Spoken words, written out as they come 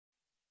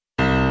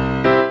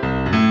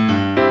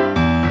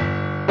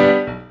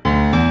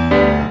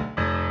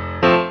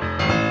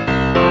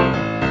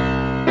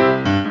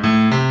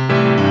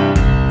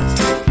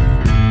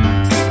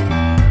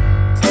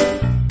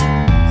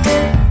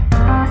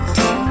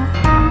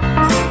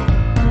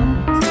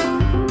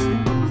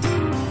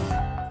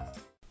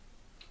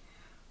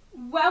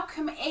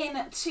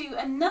to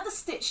another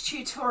stitch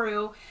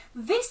tutorial.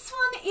 This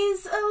one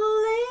is a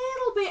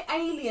little bit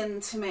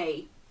alien to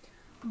me,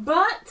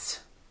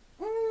 but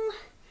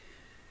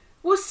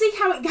we'll see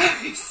how it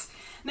goes.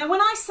 Now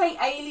when I say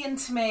alien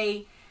to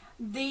me,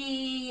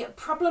 the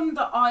problem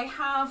that I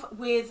have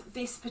with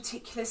this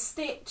particular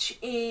stitch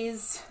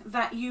is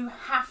that you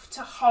have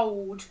to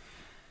hold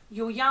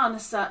your yarn a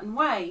certain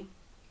way.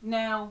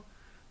 Now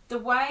the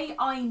way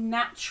I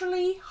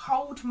naturally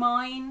hold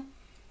mine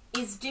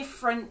is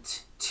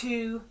different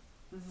to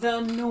the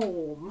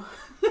norm.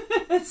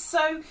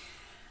 So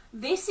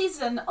this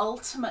is an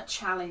ultimate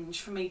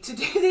challenge for me to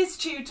do this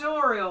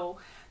tutorial,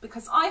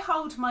 because I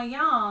hold my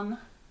yarn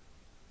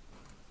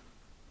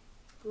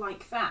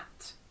like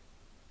that.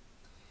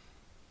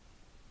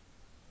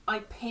 I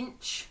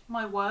pinch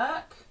my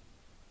work,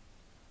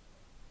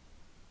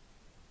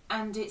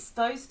 and it's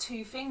those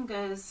two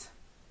fingers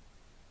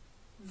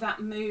that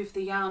move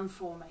the yarn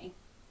for me.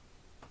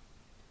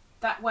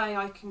 That way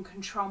I can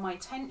control my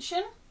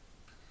tension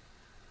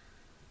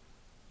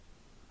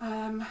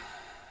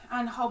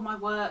and hold my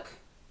work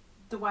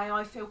the way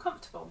I feel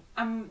comfortable.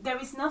 And there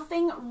is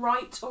nothing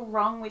right or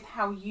wrong with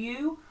how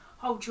you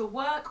hold your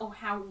work or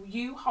how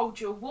you hold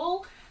your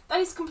wool.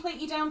 That is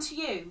completely down to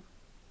you.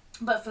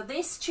 But for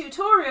this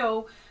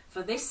tutorial,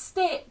 for this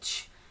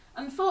stitch,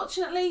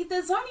 unfortunately,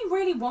 there's only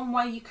really one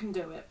way you can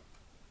do it.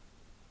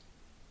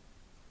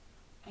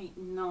 8,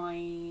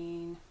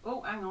 9,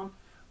 oh, hang on.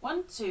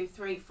 1, 2,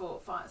 3, 4,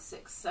 5,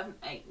 6, 7,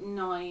 8,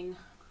 9,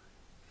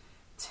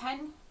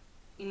 10,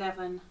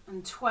 11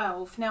 and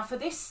 12. Now for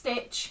this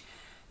stitch,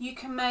 you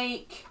can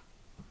make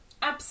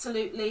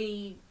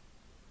absolutely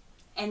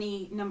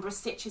any number of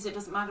stitches. It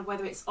doesn't matter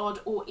whether it's odd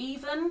or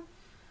even.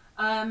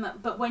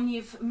 But when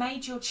you've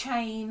made your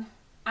chain,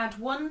 add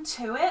 1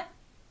 to it,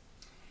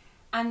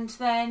 and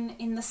then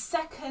in the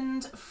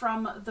second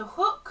from the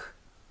hook,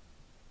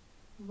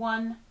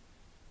 1,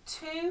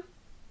 2,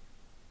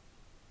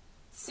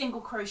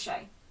 single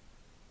crochet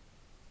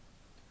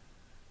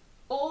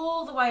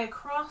all the way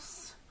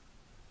across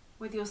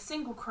with your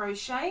single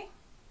crochet.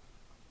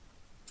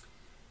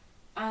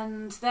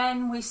 And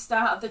then we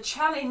start the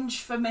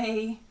challenge for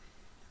me,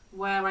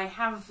 where I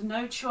have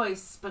no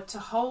choice but to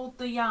hold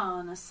the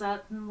yarn a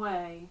certain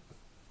way.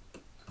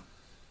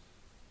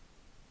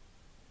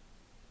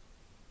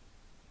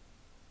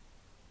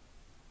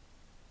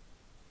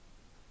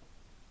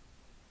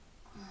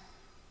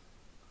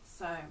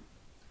 So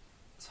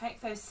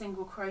take those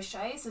single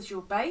crochets as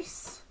your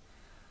base.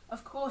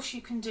 Of course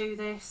you can do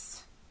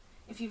this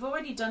if you've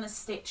already done a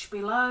stitch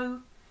below.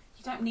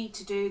 You don't need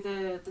to do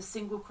the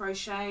single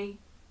crochet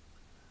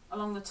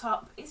along the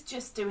top. It's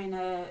just doing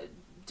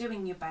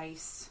your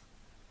base,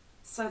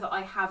 so that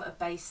I have a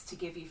base to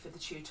give you for the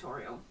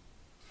tutorial.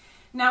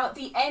 Now at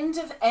the end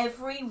of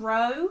every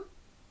row,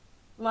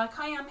 like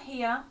I am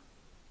here,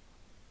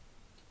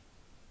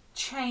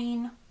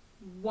 chain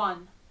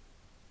 1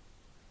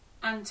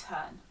 and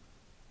turn.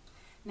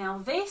 Now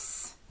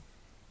this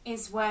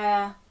is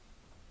where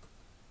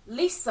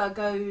Lisa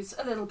goes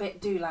a little bit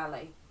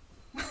doolally.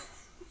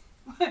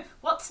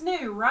 What's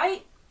new,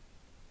 right?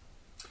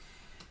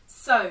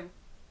 So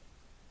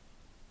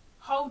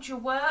hold your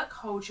work,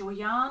 hold your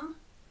yarn,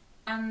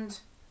 and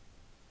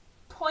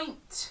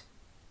point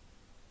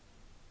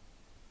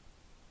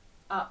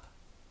up.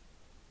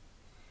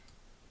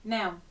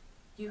 Now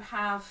you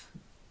have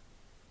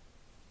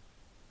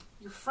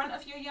your front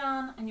of your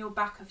yarn and your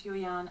back of your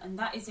yarn, and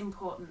that is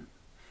important.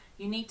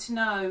 You need to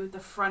know the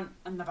front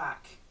and the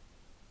back.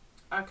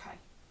 Okay.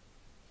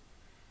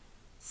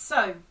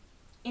 So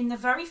in the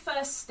very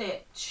first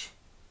stitch,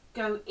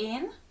 go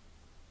in,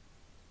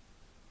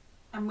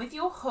 and with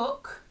your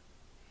hook,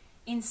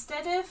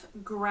 instead of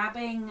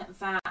grabbing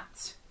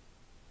that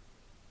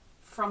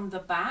from the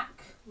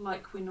back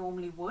like we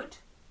normally would,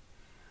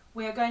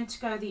 we are going to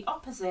go the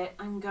opposite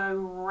and go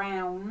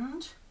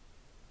round,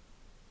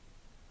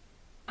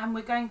 and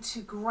we're going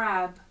to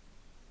grab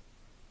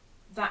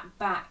that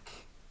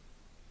back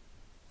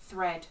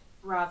thread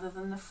rather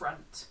than the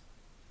front.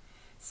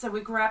 So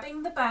we're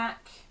grabbing the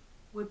back,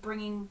 we're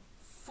bringing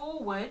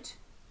forward.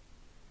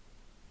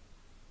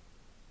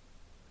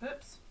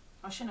 Oops,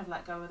 I shouldn't have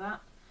let go of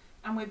that.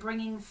 And we're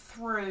bringing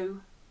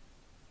through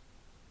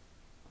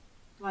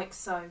like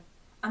so.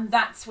 And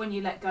that's when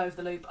you let go of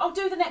the loop. I'll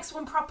do the next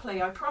one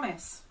properly, I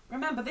promise.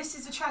 Remember, this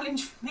is a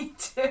challenge for me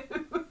too.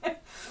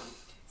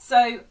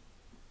 So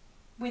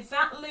with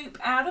that loop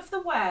out of the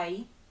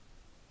way,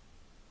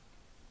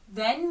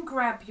 then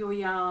grab your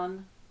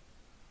yarn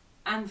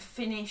and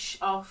finish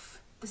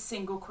off the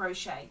single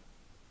crochet.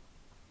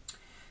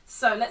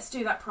 So let's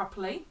do that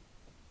properly.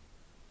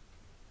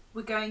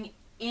 We're going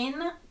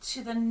in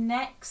to the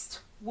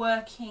next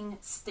working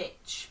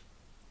stitch.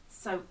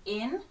 So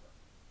in,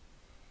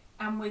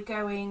 and we're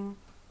going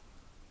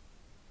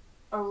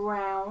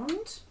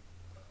around,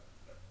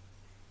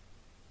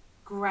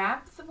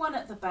 grab the one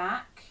at the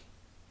back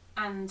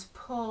and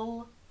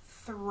pull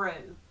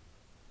through.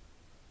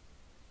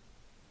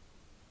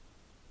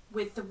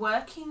 With the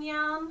working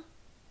yarn,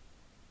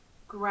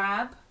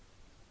 grab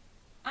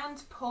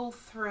and pull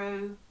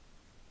through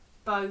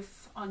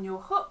both on your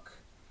hook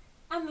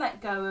and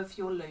let go of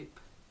your loop.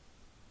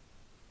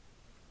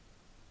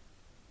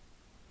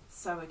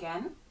 So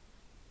again,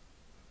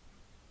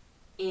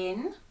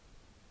 in,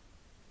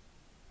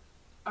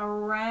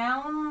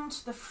 around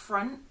the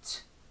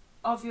front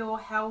of your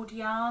held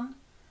yarn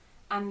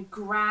and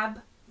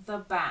grab the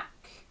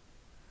back.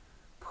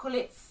 Pull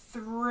it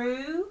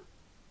through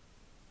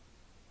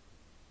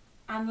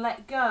and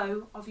let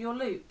go of your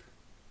loop.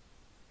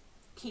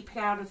 Keep it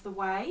out of the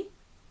way.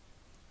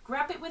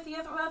 Grab it with the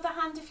other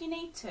hand if you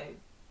need to.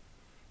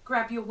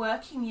 Grab your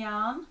working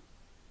yarn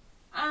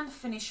and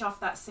finish off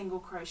that single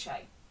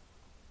crochet.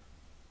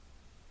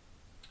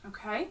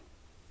 Okay.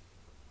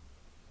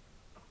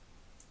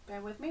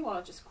 Bear with me while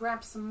I just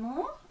grab some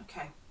more.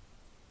 Okay.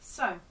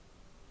 So,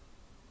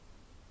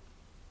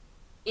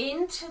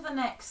 into the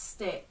next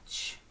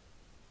stitch,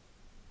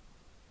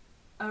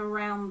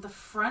 around the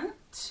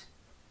front,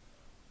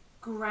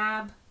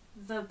 grab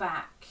the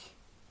back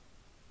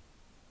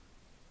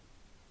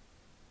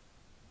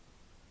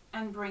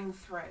and bring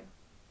through.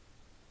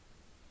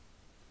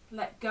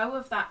 Let go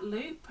of that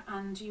loop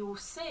and you will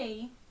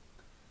see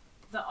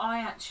that I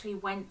actually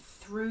went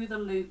through the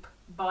loop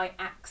by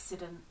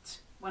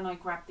accident when I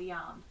grabbed the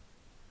yarn.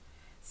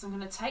 So I'm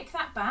going to take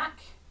that back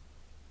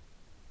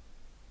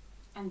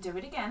and do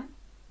it again.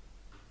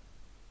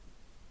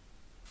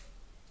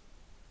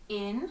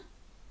 In,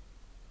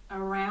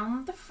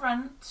 around the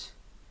front,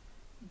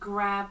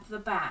 grab the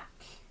back.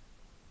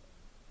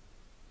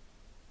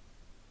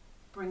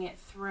 Bring it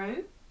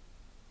through.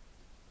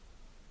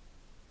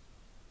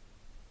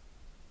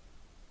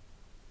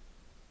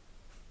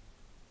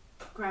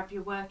 Grab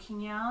your working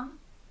yarn,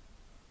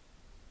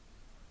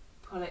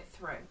 pull it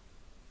through.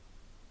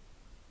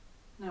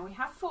 Now we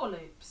have 4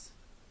 loops.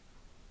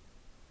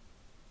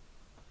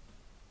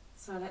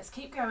 So let's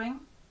keep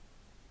going.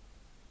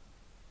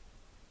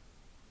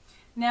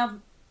 Now,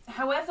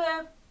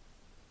 however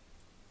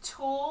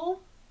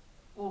tall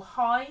or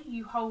high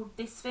you hold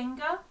this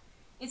finger,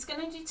 it's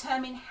going to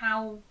determine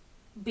how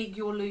big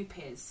your loop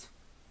is.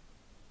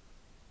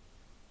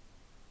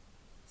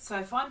 So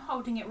if I'm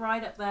holding it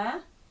right up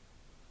there,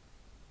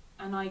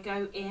 and I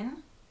go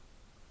in,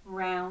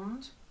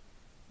 round,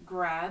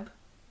 grab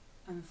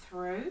and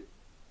through,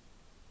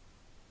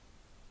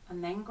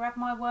 and then grab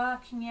my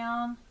working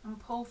yarn and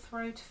pull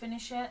through to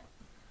finish it,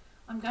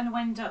 I'm going to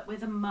end up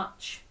with a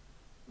much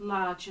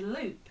larger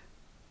loop.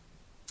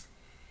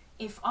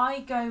 If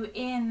I go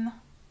in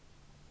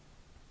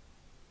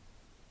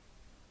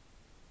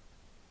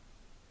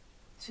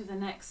to the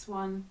next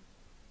one,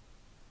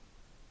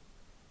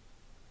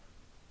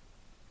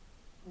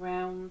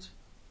 round,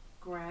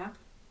 grab,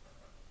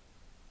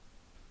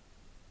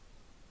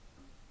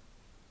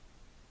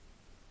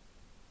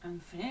 and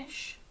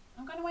finish,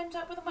 I'm going to end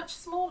up with a much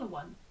smaller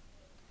one.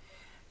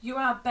 You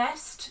are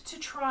best to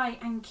try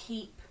and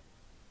keep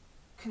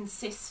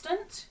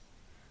consistent,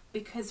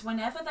 because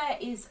whenever there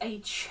is a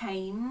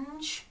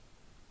change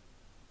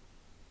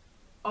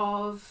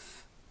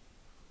of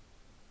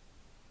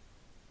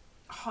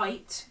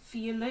height for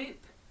your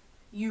loop,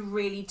 you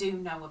really do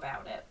know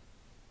about it,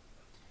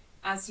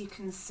 as you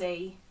can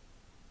see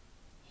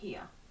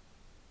here.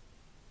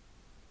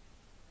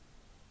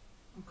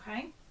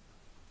 Okay?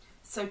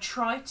 So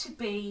try to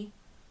be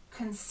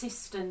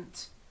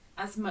consistent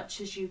as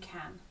much as you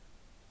can.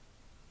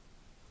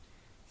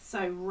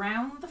 So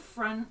round the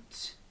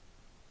front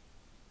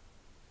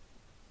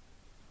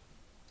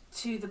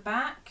to the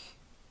back,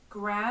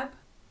 grab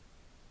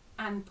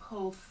and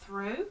pull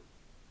through.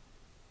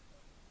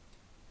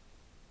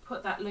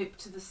 Put that loop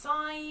to the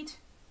side,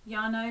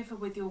 yarn over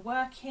with your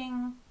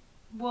working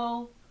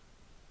wool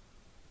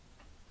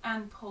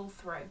and pull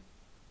through.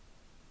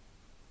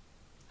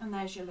 And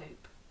there's your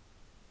loop.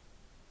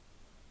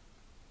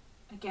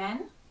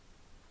 Again,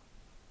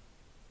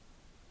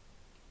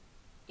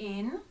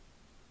 in,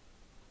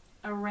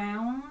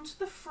 around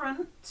the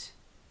front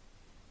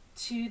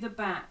to the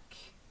back,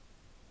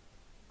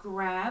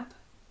 grab,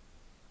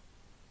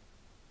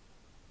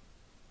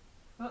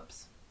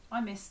 whoops, I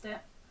missed it,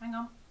 hang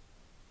on,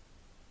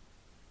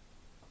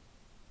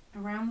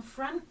 around the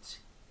front,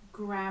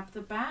 grab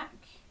the back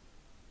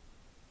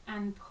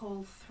and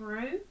pull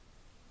through,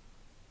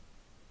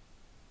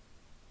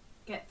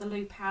 get the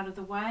loop out of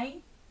the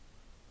way,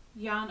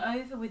 yarn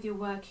over with your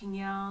working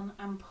yarn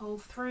and pull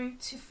through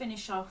to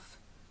finish off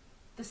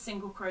the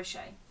single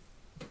crochet.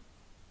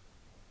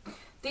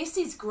 This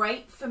is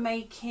great for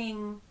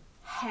making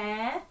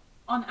hair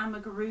on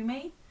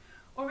amigurumi,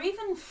 or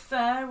even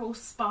fur or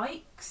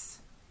spikes.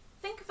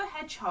 Think of a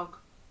hedgehog,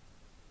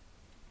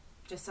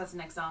 just as an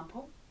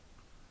example.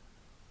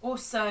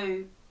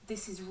 Also,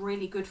 this is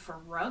really good for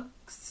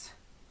rugs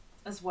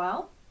as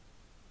well.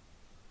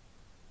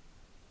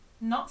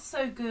 Not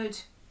so good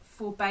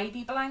for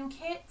baby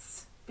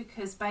blankets,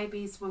 because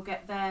babies will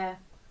get their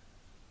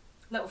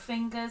little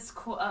fingers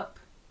caught up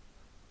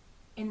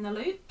in the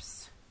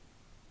loops.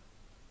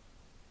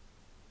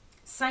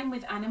 Same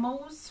with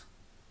animals,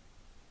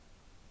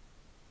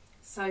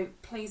 so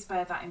please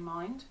bear that in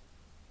mind.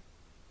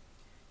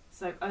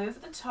 So over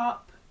the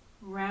top,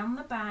 round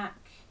the back,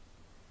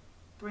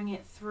 bring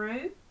it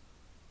through,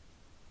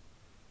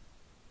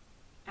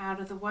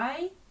 out of the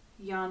way,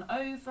 yarn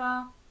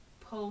over,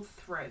 pull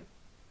through.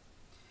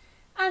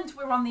 And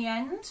we're on the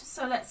end,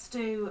 so let's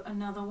do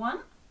another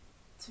one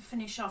to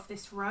finish off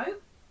this row.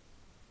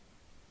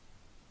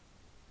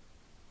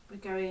 We're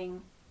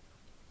going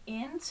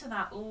into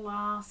that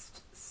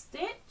last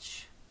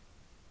stitch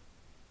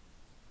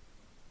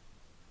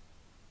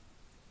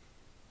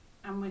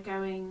and we're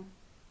going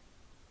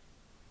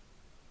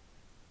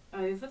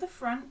over the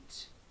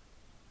front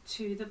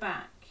to the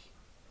back.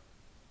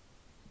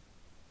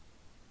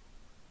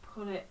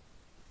 Pull it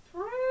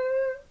through.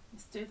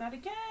 Let's do that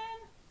again.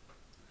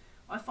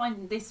 I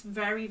find this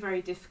very,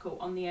 very difficult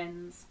on the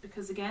ends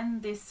because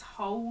again, this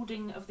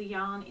holding of the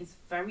yarn is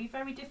very,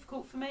 very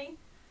difficult for me.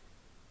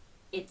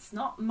 It's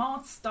not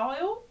my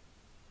style,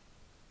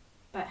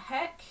 but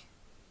heck,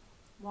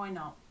 why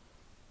not?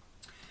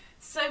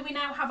 So we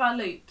now have our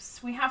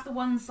loops. We have the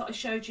ones that I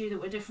showed you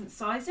that were different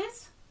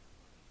sizes,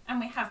 and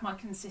we have my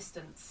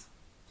consistence.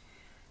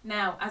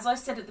 Now, as I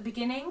said at the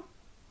beginning,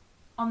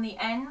 on the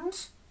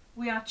end,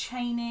 we are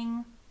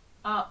chaining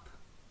up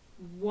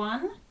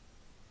 1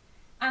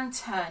 and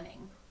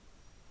turning.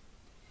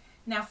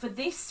 Now for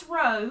this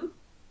row,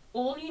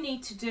 all you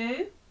need to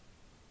do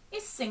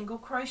is single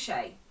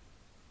crochet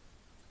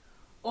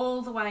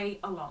all the way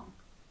along.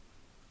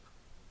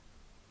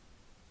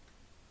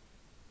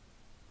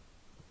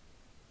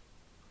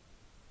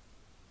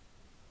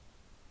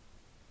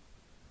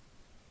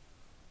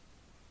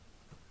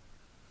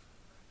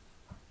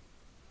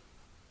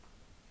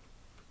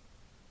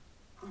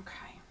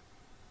 Okay.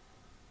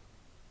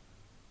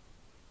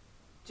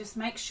 Just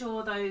make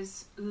sure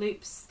those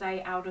loops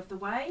stay out of the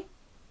way.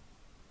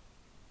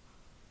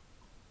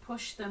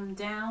 Push them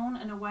down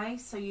and away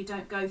so you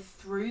don't go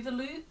through the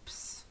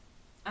loops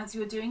as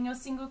you're doing your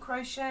single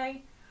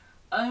crochet.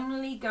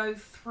 Only go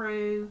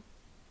through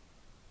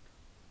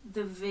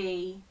the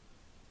V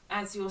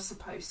as you're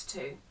supposed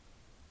to.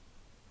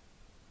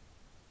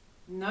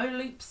 No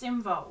loops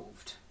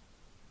involved.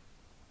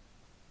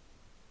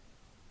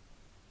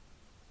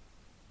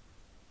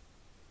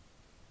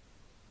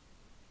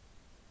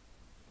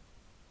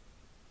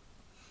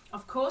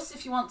 Of course,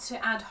 if you want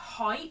to add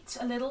height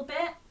a little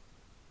bit,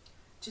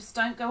 just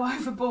don't go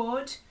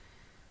overboard.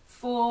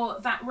 For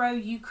that row,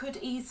 you could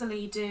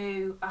easily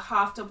do a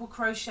half double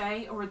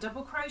crochet or a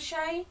double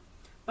crochet,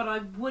 but I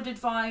would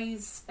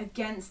advise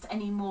against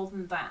any more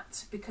than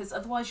that because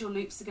otherwise your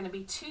loops are going to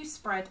be too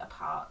spread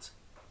apart.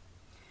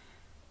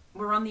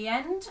 We're on the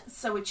end,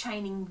 so we're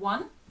chaining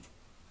 1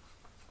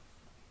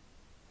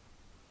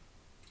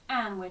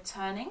 and we're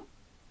turning.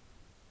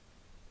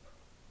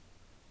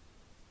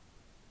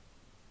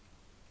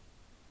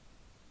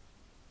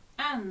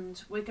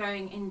 And we're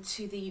going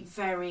into the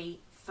very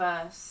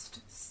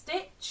first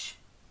stitch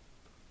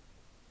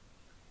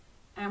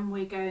and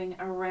we're going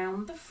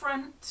around the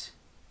front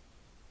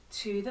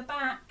to the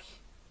back,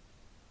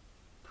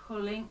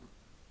 pulling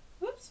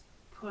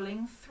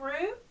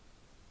through,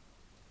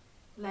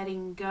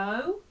 letting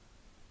go,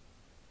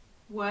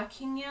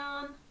 working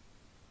yarn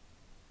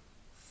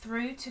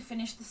through to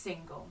finish the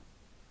single.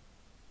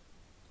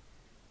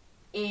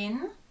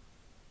 In,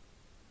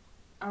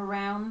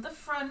 around the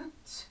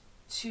front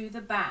to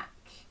the back,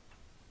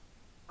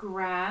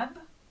 grab,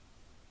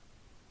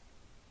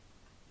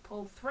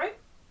 pull through.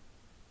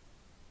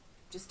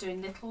 Just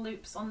doing little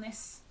loops on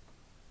this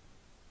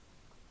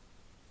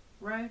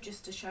row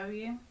just to show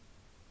you.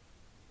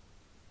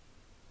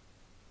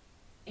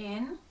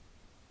 In,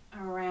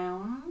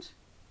 around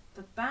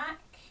the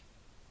back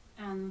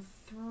and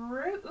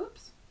through,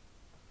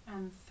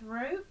 and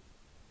through,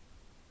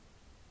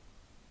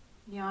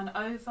 yarn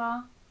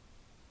over,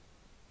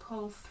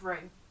 pull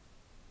through.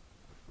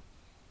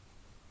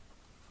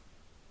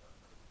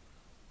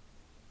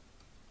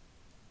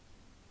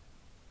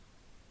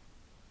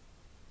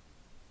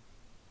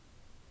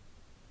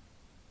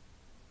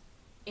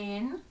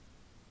 In,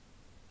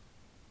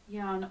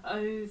 yarn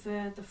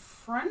over the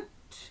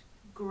front,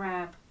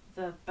 grab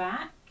the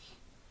back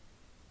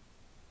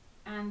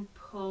and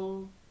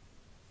pull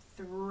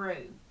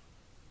through.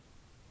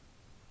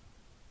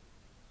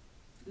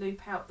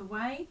 Loop out the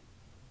way,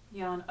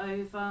 yarn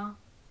over,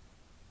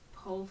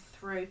 pull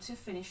through to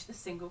finish the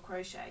single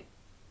crochet.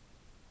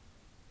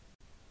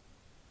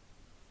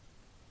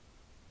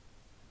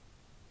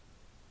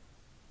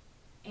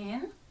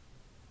 In,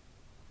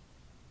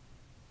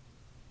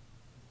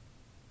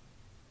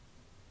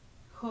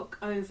 hook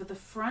over the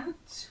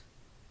front,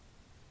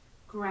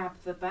 grab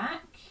the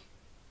back,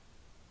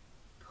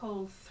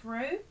 pull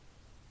through,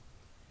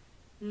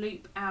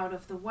 loop out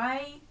of the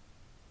way,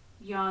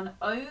 yarn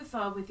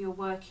over with your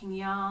working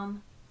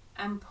yarn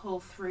and pull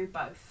through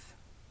both.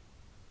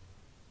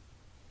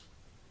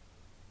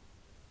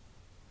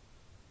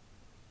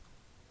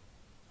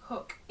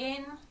 Hook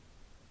in,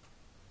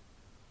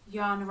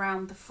 yarn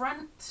around the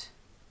front,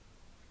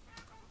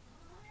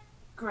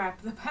 grab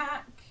the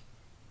back,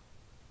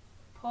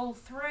 pull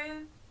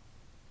through,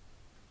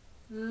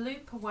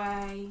 loop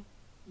away,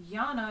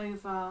 yarn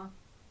over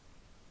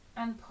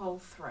and pull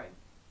through.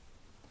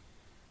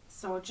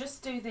 So I'll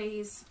just do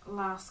these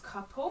last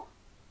couple.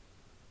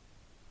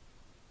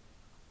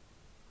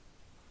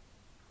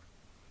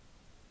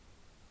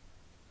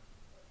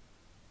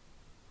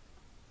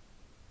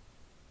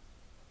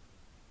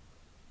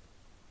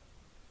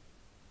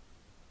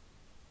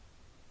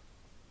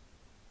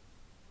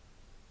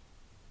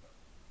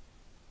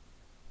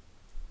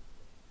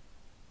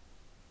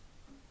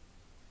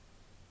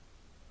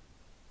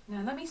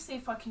 Now let me see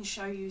if I can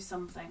show you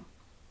something.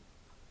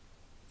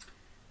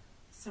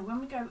 So when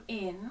we go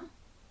in,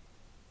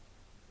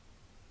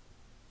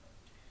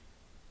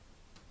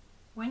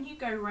 when you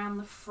go around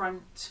the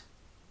front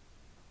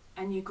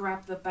and you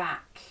grab the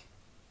back,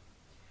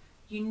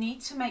 you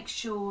need to make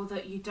sure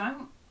that you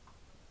don't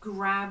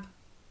grab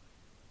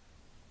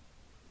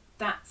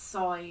that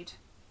side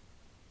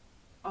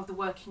of the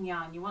working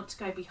yarn. You want to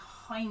go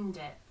behind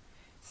it.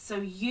 So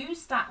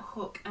use that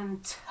hook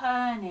and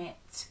turn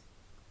it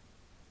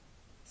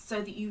so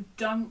that you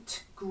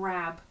don't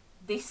grab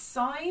this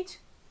side,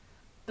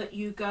 but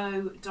you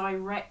go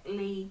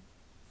directly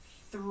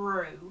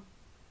through.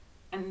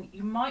 And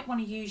you might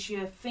want to use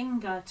your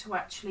finger to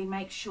actually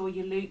make sure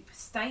your loop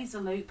stays a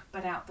loop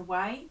but out the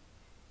way,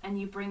 and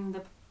you bring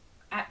the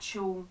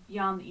actual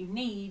yarn that you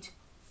need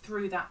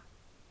through that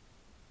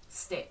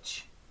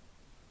stitch.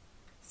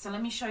 So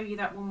let me show you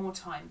that one more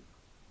time,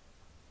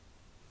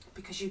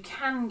 because you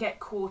can get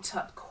caught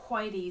up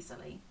quite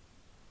easily.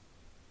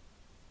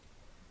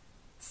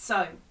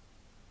 So,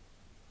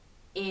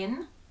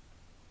 in,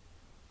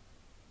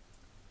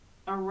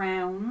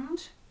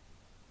 around,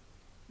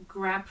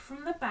 grab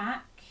from the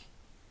back,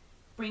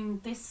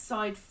 bring this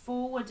side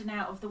forward and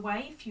out of the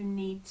way if you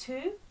need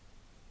to.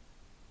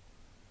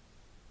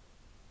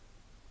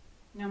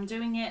 Now I'm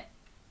doing it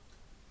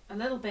a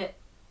little bit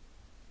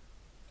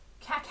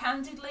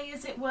cack-handedly,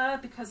 as it were,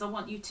 because I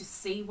want you to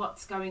see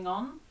what's going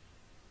on,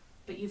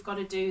 but you've got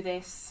to do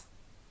this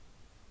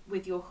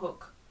with your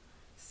hook.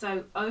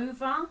 So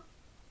over,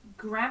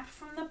 grab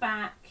from the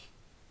back,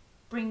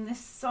 bring this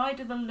side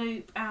of the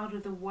loop out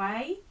of the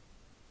way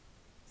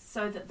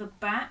so that the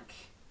back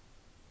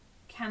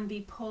can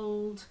be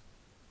pulled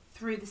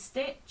through the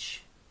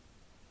stitch,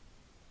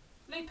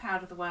 loop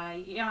out of the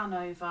way, yarn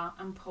over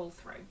and pull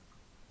through.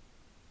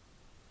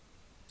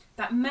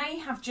 That may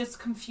have just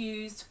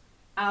confused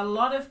a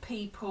lot of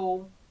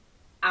people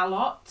a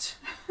lot,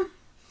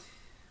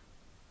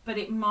 but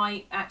it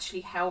might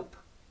actually help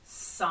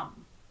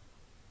some.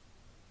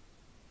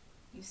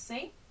 You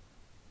see?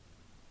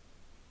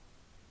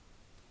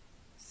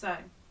 So,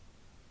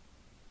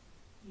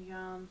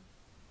 yarn,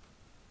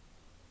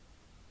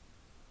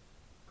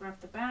 grab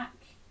the back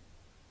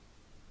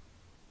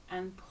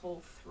and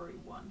pull through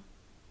one.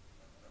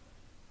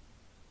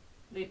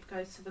 Loop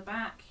goes to the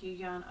back, you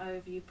yarn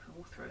over, you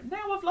pull through.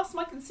 Now I've lost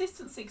my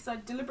consistency because I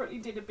deliberately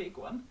did a big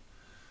one.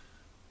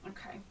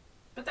 Okay,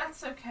 but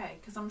that's okay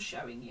because I'm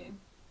showing you.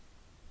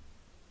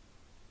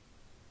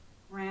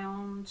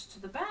 Round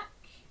to the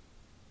back,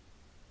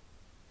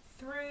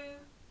 through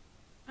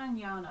and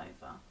yarn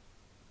over.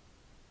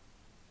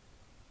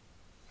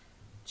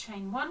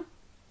 Chain one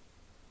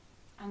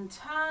and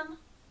turn,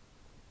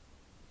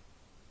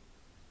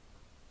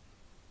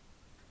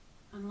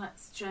 and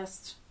let's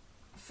just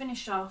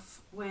finish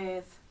off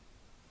with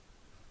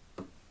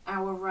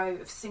our row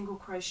of single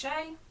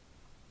crochet.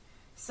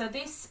 So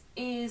this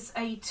is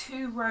a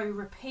 2-row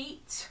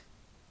repeat.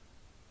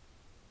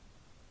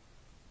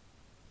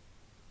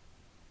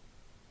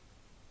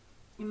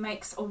 It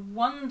makes a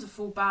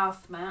wonderful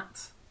bath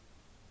mat.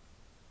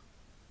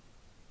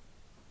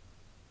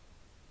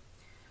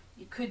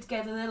 You could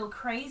get a little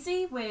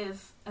crazy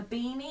with a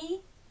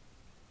beanie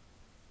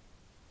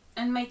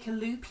and make a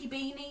loopy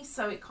beanie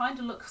so it kind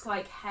of looks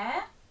like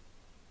hair.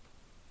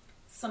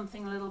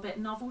 Something a little bit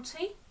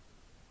novelty.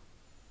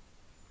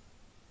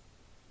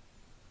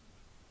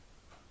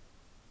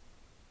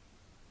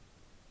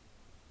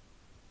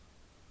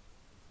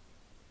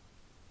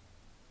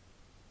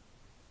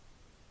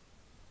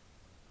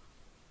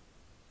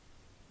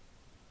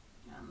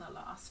 And the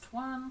last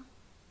one.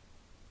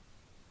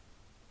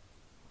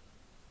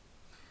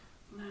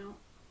 Now,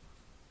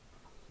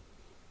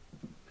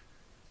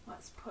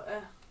 let's put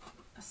a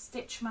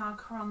stitch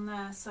marker on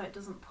there so it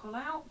doesn't pull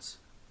out.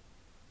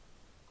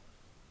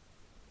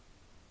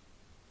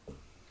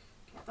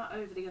 Get that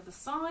over the other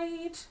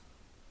side.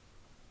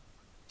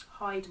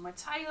 Hide my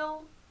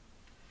tail.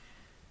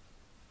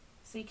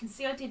 So you can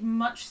see I did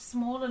much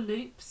smaller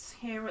loops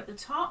here at the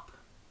top,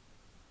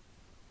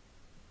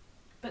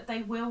 but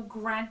they will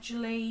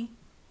gradually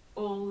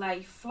all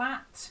lay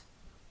flat.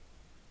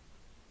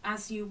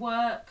 As you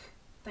work,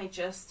 they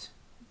just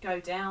go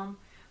down.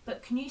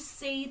 But can you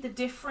see the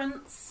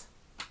difference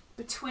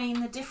between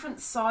the different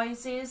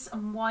sizes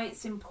and why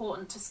it's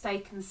important to stay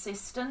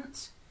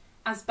consistent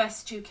as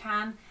best you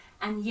can?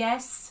 And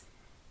yes,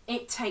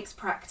 it takes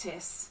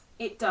practice.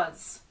 It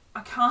does. I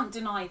can't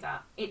deny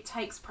that. It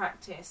takes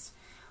practice.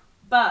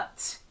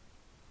 But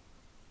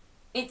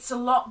it's a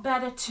lot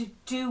better to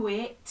do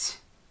it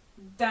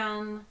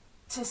than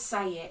to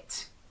say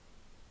it.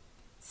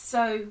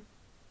 So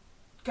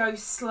go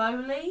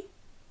slowly,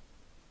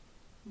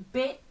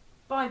 bit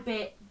by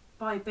bit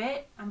by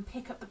bit, and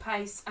pick up the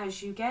pace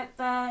as you get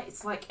there.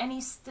 It's like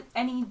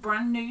any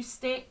brand new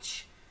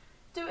stitch.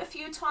 Do it a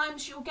few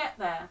times, you'll get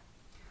there.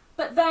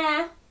 But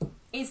there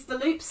is the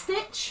loop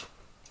stitch,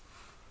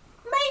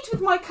 made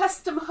with my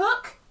custom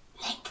hook,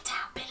 link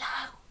down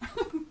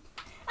below.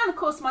 And of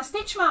course my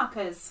stitch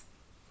markers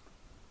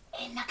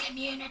in the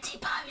community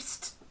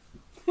post.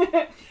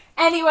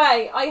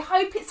 Anyway, I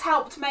hope it's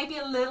helped maybe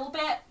a little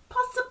bit,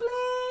 possibly.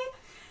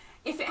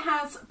 If it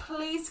has,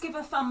 please give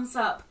a thumbs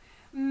up.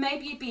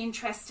 Maybe you'd be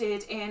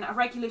interested in a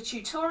regular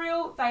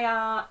tutorial. They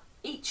are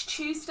each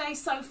Tuesday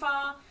so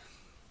far.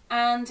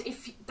 And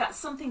if that's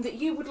something that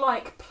you would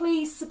like,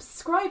 please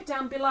subscribe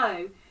down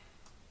below.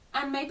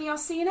 And maybe I'll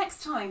see you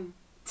next time.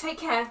 Take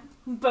care.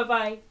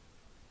 Bye-bye.